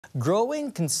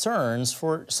Growing concerns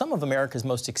for some of America's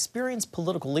most experienced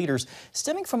political leaders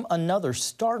stemming from another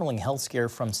startling health scare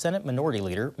from Senate Minority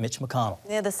Leader Mitch McConnell.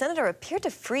 Yeah, the senator appeared to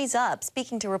freeze up,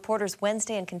 speaking to reporters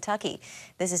Wednesday in Kentucky.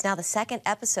 This is now the second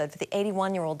episode for the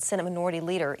 81-year-old Senate Minority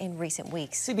Leader in recent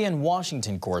weeks. CBN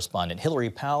Washington correspondent Hillary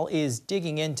Powell is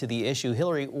digging into the issue.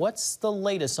 Hillary, what's the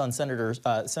latest on Senator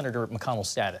McConnell's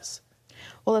status?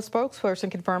 Well, a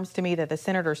spokesperson confirms to me that the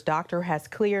senator's doctor has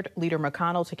cleared Leader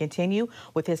McConnell to continue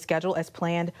with his schedule as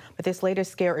planned. But this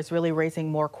latest scare is really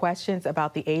raising more questions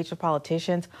about the age of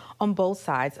politicians on both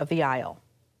sides of the aisle.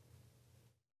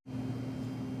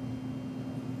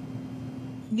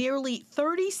 Nearly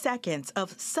 30 seconds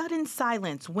of sudden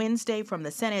silence Wednesday from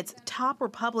the Senate's top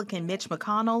Republican Mitch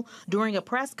McConnell during a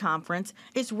press conference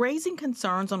is raising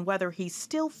concerns on whether he's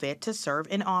still fit to serve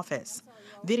in office.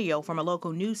 Video from a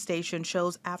local news station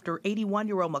shows after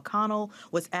 81-year-old McConnell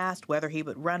was asked whether he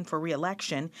would run for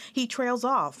re-election, he trails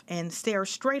off and stares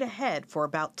straight ahead for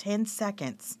about 10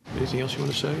 seconds. Anything else you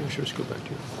want to say, or should I just go back to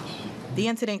your office? The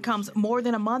incident comes more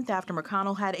than a month after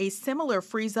McConnell had a similar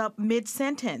freeze-up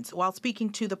mid-sentence while speaking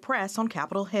to the press on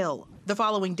Capitol Hill. The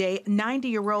following day,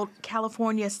 90-year-old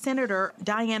California Senator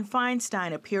Dianne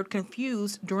Feinstein appeared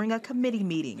confused during a committee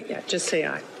meeting. Yeah, just say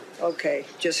aye. Okay,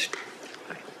 just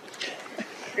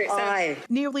aye.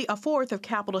 Nearly a fourth of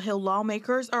Capitol Hill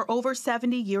lawmakers are over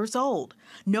 70 years old.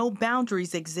 No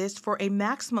boundaries exist for a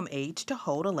maximum age to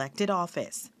hold elected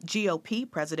office. GOP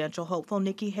presidential hopeful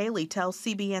Nikki Haley tells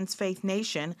CBN's Faith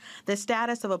Nation the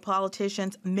status of a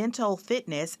politician's mental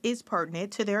fitness is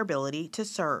pertinent to their ability to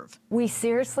serve. We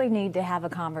seriously need to have a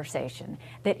conversation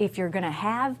that if you're going to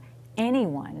have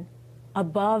anyone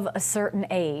above a certain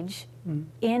age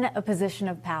in a position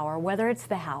of power, whether it's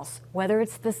the House, whether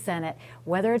it's the Senate,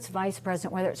 whether it's vice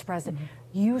president, whether it's president,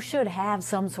 you should have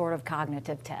some sort of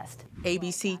cognitive test.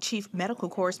 ABC chief medical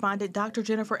correspondent Dr.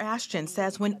 Jennifer Ashton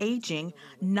says when aging,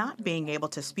 not being able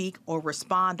to speak or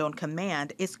respond on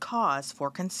command is cause for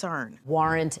concern.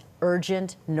 Warrant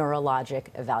urgent neurologic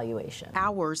evaluation.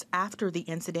 Hours after the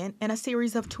incident, in a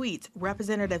series of tweets,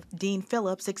 Representative Dean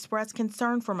Phillips expressed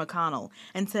concern for McConnell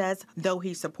and says though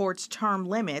he supports term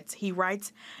limits, he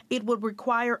writes, it would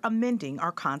require amending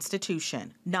our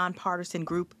Constitution. Nonpartisan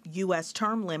group U.S.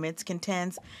 Term Limits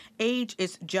contends age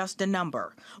is just a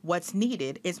number. What's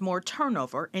needed is more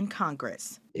turnover in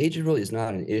Congress. Age really is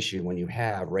not an issue when you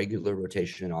have regular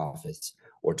rotation in office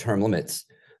or term limits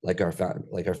like our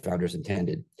founders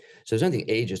intended. So there's nothing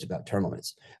ageist about term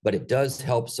limits, but it does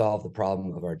help solve the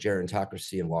problem of our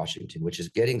gerontocracy in Washington, which is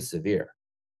getting severe.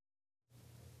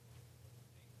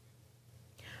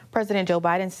 President Joe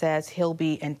Biden says he'll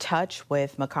be in touch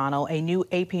with McConnell. A new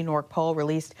AP NORC poll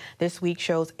released this week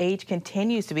shows age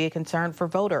continues to be a concern for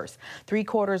voters.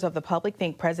 3/4 of the public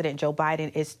think President Joe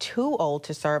Biden is too old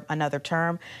to serve another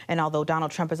term. And although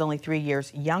Donald Trump is only 3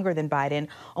 years younger than Biden,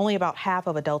 only about half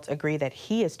of adults agree that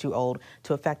he is too old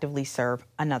to effectively serve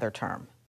another term.